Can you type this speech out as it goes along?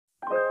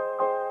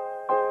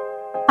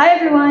Hi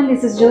everyone,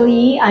 this is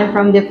Julie. I'm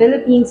from the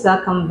Philippines.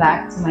 Welcome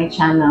back to my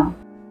channel.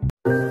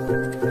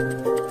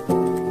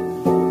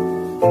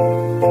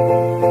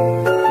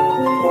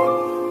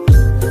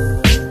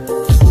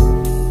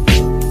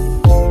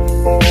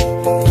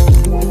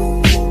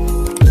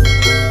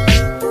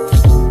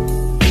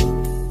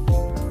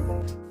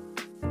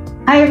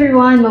 Hi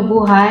everyone,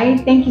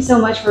 mabuhay. Thank you so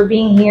much for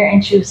being here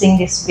and choosing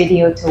this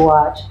video to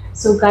watch.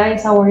 So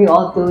guys, how are you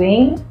all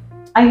doing?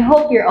 I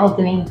hope you're all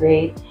doing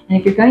great. And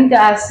if you're going to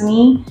ask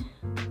me,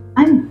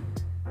 I'm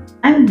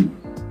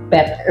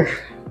better.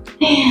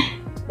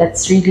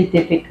 That's really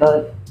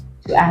difficult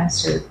to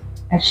answer.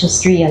 I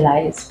just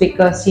realized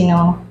because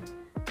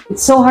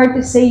it's so hard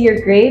to say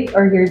you're great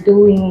or you're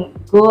doing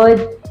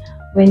good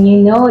when you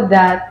know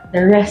that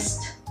the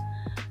rest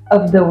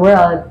of the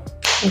world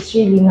is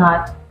really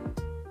not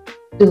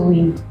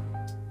doing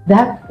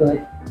that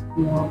good.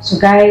 So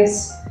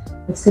guys,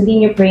 let's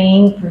continue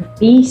praying for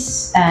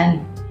peace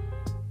and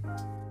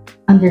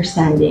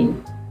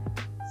understanding.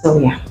 So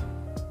yeah.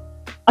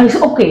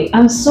 Okay,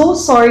 I'm so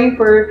sorry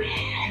for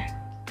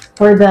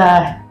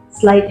the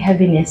slight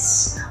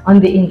heaviness on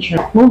the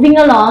intro. Moving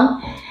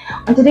along,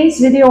 on today's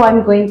video,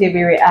 I'm going to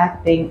be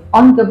reacting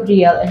on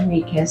Gabriel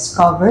Henrique's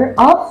cover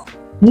of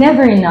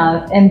Never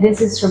Enough, and this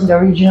is from the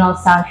original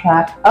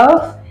soundtrack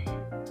of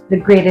The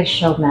Greatest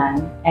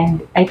Showman.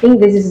 And I think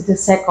this is the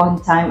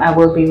second time I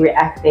will be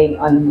reacting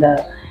on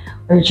the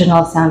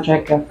original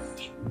soundtrack of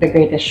The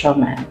Greatest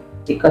Showman,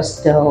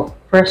 because the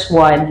first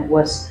one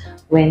was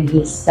when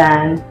he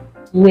sang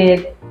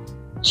with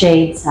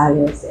Jade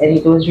Salas, and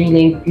it was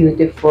really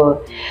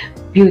beautiful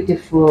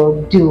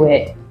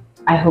duet.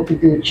 I hope you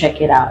do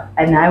check it out,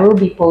 and I will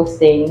be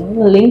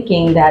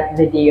linking that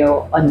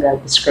video on the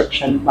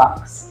description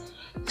box.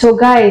 So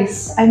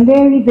guys, I'm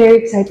very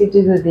excited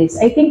to do this.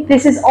 I think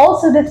this is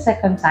also the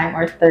second time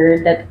or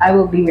third that I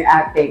will be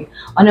reacting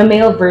on a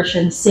male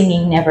version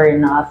singing Never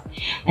Enough,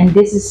 and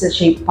this is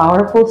such a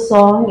powerful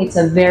song. It's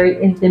a very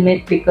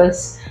intimate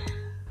because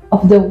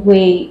of the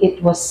way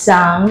it was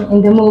sung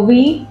in the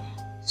movie.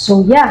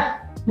 So yeah,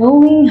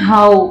 knowing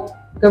how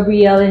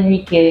Gabriel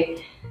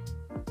Henrique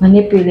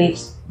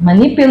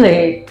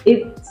manipulate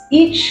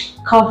each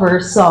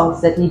cover songs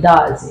that he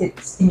does,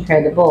 it's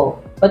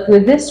incredible. But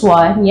with this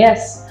one,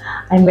 yes,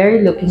 I'm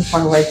very looking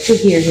forward to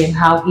hear him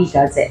how he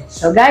does it.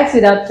 So guys,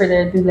 without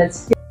further ado,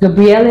 let's hear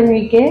Gabriel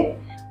Henrique,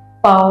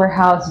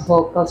 powerhouse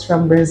vocals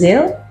from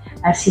Brazil,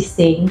 as he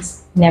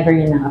sings Never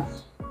Enough.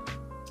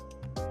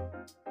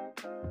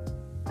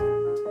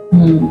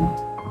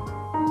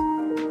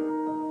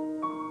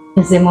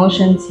 His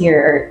emotions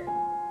here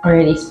are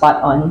already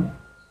spot on.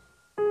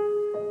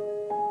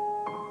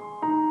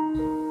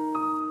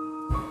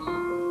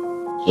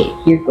 Okay,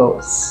 here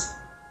goes.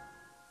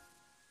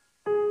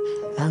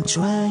 I'm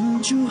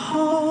trying to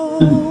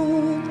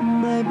hold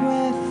my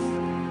breath,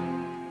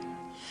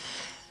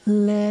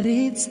 let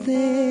it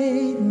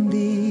stay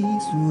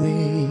this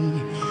way,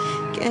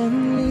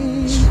 can't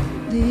leave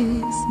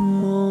this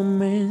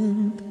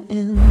moment,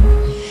 and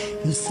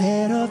you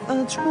set off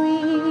a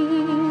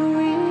dream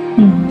with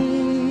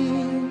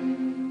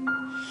me,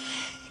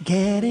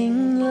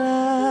 getting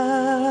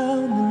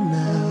loud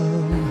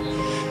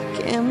now,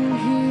 can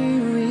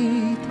hear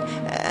it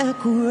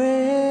echoing.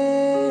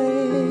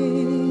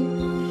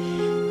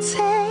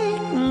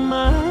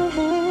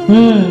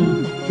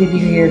 Did you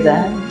hear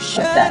that?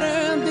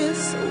 Share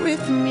this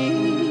with me,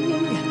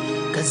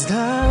 'cause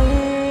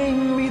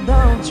darling,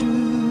 without you,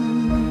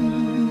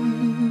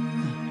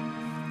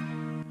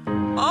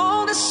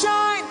 all the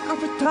shine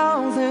of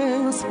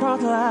 1,000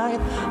 spotlight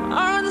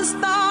are the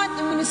stars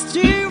and the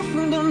steal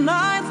from the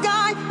night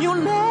sky. You'll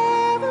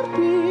never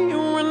be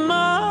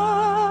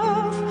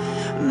enough,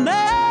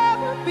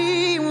 never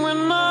be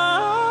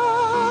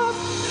enough.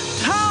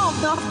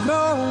 Thousands of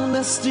gold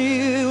that's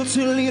still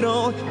too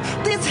little.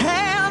 This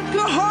hand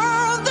could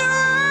hold the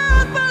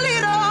earth a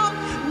little.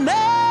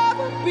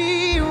 Never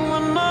be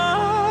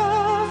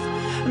enough,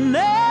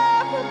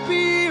 never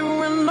be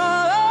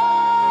enough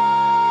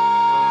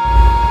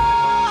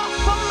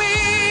for me.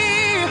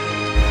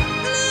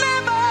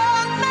 Never,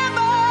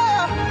 never,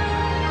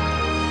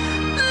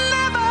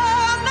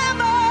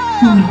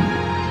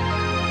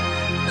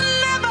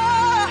 never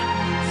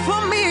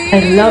for me. I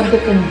love the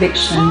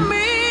conviction.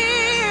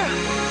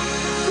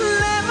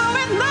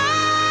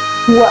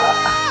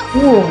 Wow.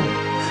 Ooh.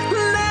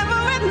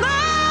 Never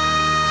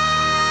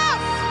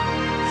enough,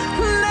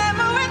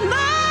 never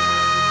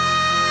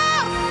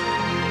enough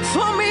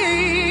for me.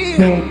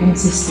 Very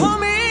consistent. For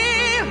me,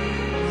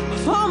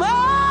 for me.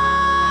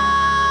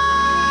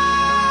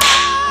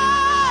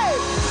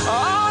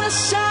 All the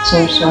shine, So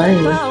sorry.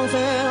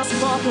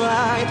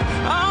 Spotlight,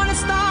 all the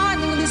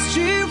stars in this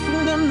tree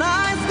from the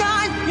night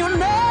sky. You'll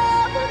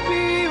never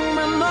be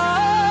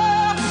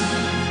enough,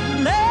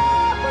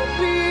 never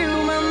be enough.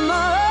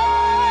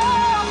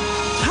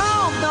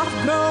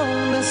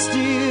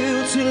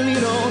 Still too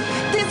little.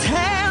 This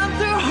hand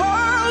to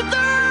hold the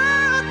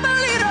earth a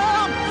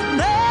little.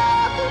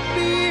 Never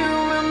be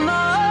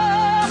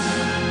enough,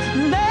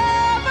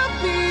 never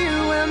be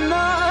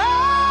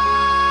enough.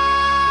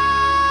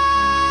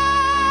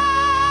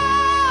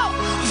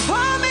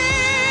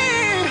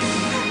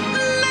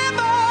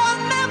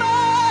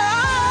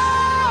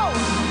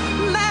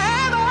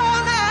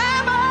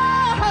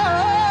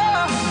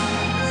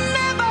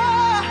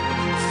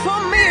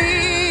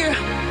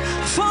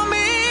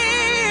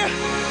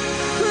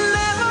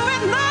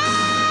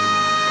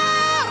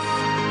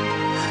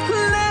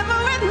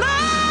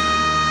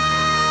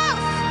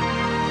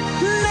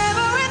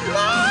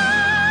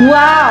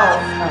 Wow!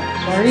 Oh,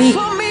 sorry.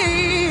 For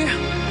me,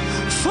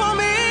 for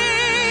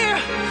me,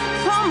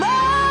 for me.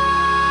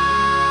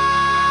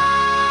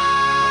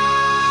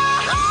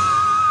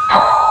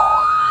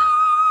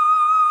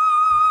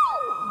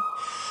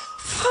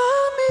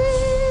 For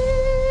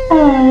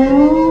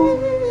Oh,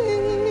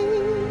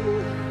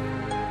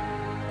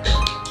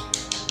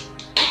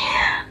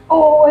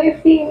 oh, I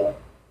feel.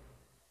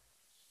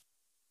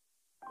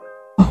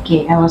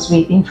 Okay, I was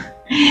waiting for.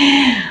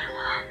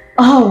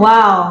 Oh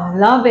wow,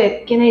 love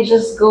it. Can I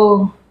just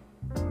go?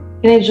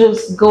 Can I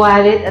just go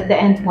at it at the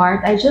end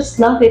part? I just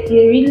love it.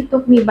 He really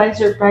took me by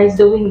surprise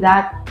doing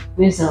that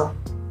whistle.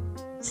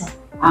 So,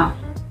 wow.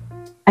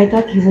 I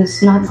thought he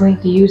was not going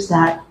to use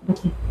that, but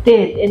he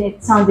did, and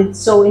it sounded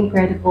so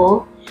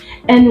incredible.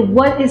 And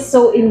what is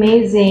so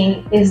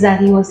amazing is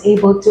that he was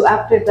able to,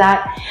 uh,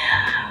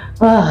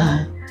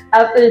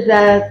 after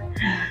that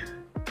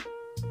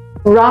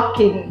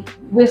rocking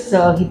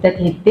whistle that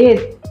he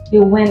did, he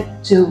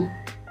went to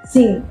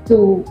sing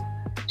to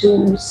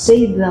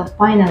say the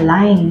final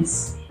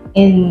lines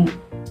in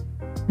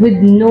with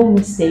no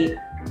mistake.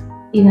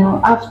 You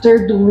know,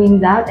 after doing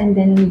that, and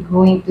then you're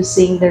going to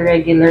sing the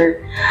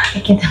regular. I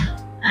can't.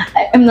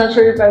 I'm not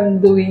sure if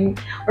I'm doing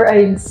or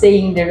I'm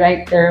saying the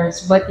right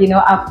terms, but you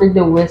know, after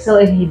the whistle,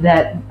 and he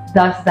that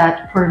does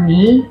that for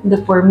me,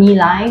 the for me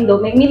line.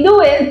 Don't make me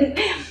do it.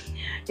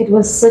 It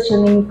was such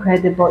an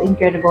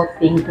incredible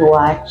thing to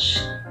watch.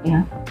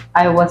 Yeah,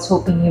 I was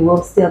hoping he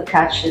will still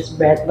catch his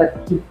breath,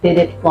 but he did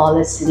it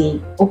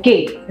flawlessly.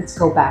 Okay, let's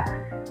go back.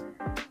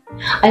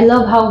 I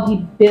love how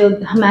he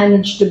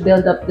managed to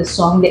build up the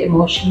song, the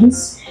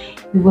emotions.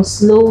 He was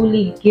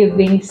slowly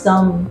giving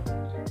some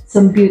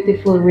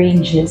beautiful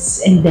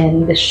ranges, and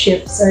then the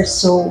shifts are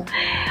so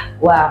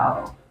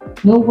wow.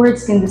 No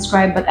words can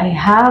describe, but I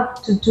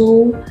have to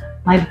do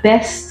my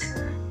best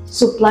to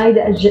supply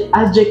the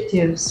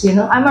adjectives. You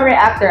know, I'm a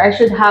reactor. I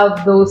should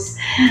have those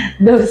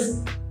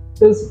those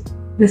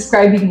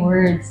describing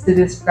words to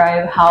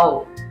describe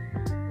how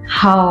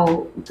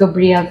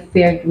Gabriel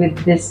fared with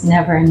this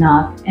Never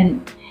Enough.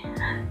 And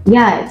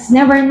yeah, it's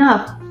never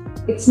enough.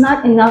 It's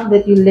not enough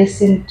that you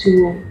listen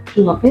to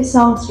two of his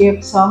songs, three of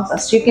his songs.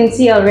 As you can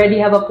see, I already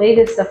have a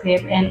playlist of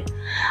him, and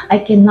I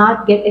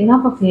cannot get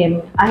enough of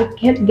him. I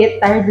can't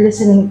get tired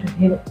listening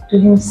to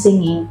him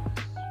singing.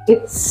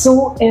 It's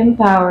so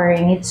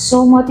empowering, it's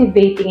so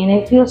motivating,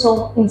 and I feel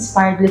so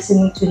inspired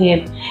listening to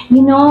him.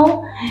 You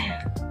know,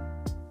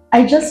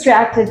 I just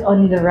reacted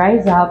on the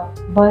Rise Up,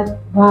 but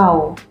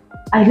wow,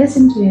 I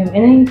listen to him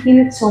and I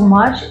feel it so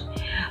much.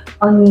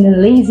 On the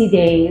lazy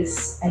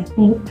days, I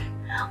think,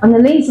 on the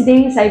lazy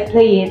days I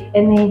play it,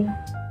 and I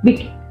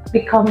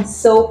become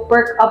so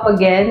perked up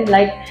again.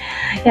 Like,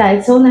 yeah,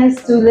 it's so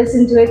nice to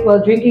listen to it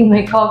while drinking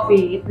my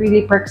coffee. It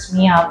really perks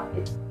me up.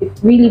 It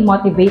really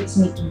motivates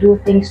me to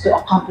do things, to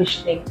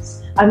accomplish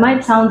things. I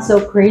might sound so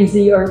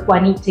crazy or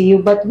funny to you,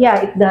 but yeah,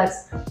 it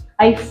does.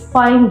 I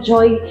find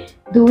joy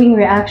doing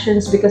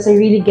reactions because I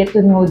really get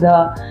to know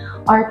the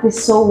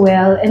artist so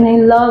well, and I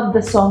love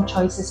the song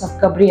choices of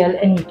Gabriel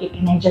Henrique.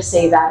 Can I just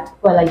say that?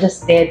 Well, I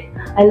just did.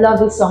 I love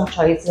his song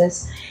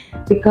choices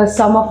because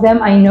some of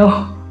them I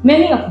know,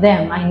 many of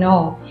them I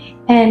know.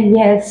 And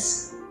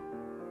yes,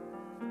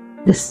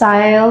 the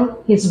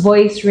style, his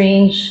voice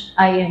range,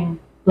 I am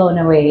blown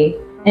away.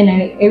 And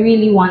I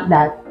really want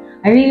that.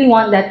 I really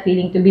want that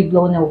feeling to be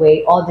blown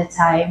away all the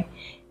time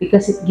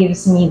because it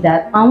gives me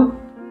that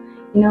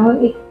you know,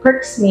 it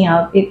perks me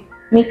up. It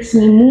makes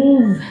me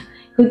move,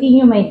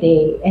 continue my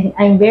day, and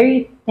I'm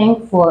very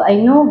thankful. I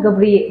know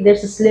Gabriel,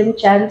 there's a slim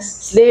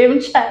chance,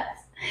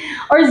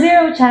 or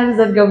zero chance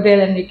that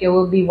Gabriel Henrique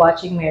will be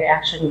watching my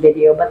reaction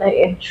video, but I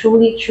am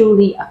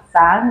truly a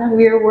fan of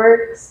your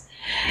works,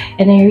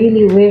 and I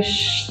really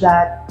wish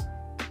that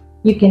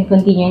you can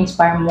continue to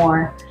inspire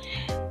more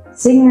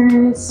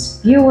singers,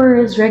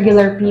 viewers,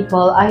 regular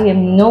people. I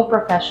am no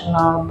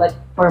professional, but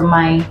for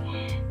my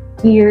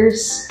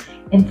ears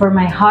and for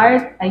my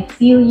heart, I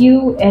feel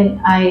you,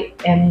 and I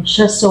am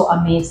just so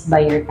amazed by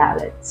your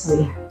talent. So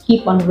yeah,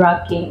 keep on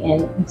rocking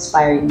and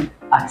inspiring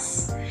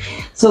us.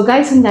 So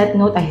guys, on that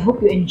note, I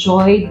hope you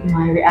enjoyed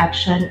my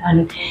reaction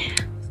on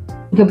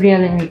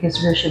Gabriel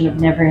Henrique's version of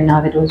Never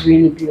Enough. It was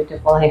really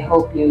beautiful. I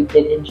hope you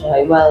did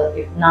enjoy. Well,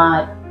 if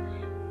not,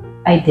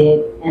 I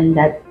did, and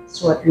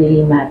that's what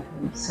really matters.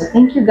 So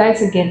thank you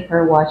guys again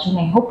for watching.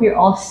 I hope you're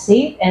all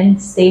safe and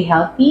stay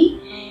healthy.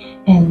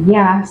 And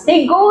yeah,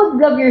 stay gold,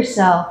 love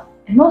yourself.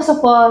 And most of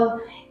all,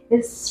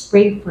 let's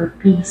pray for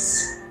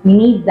peace. We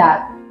need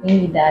that. We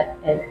need that.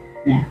 And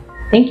yeah.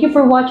 Thank you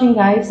for watching,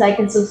 guys. Like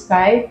and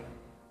subscribe.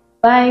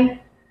 Bye.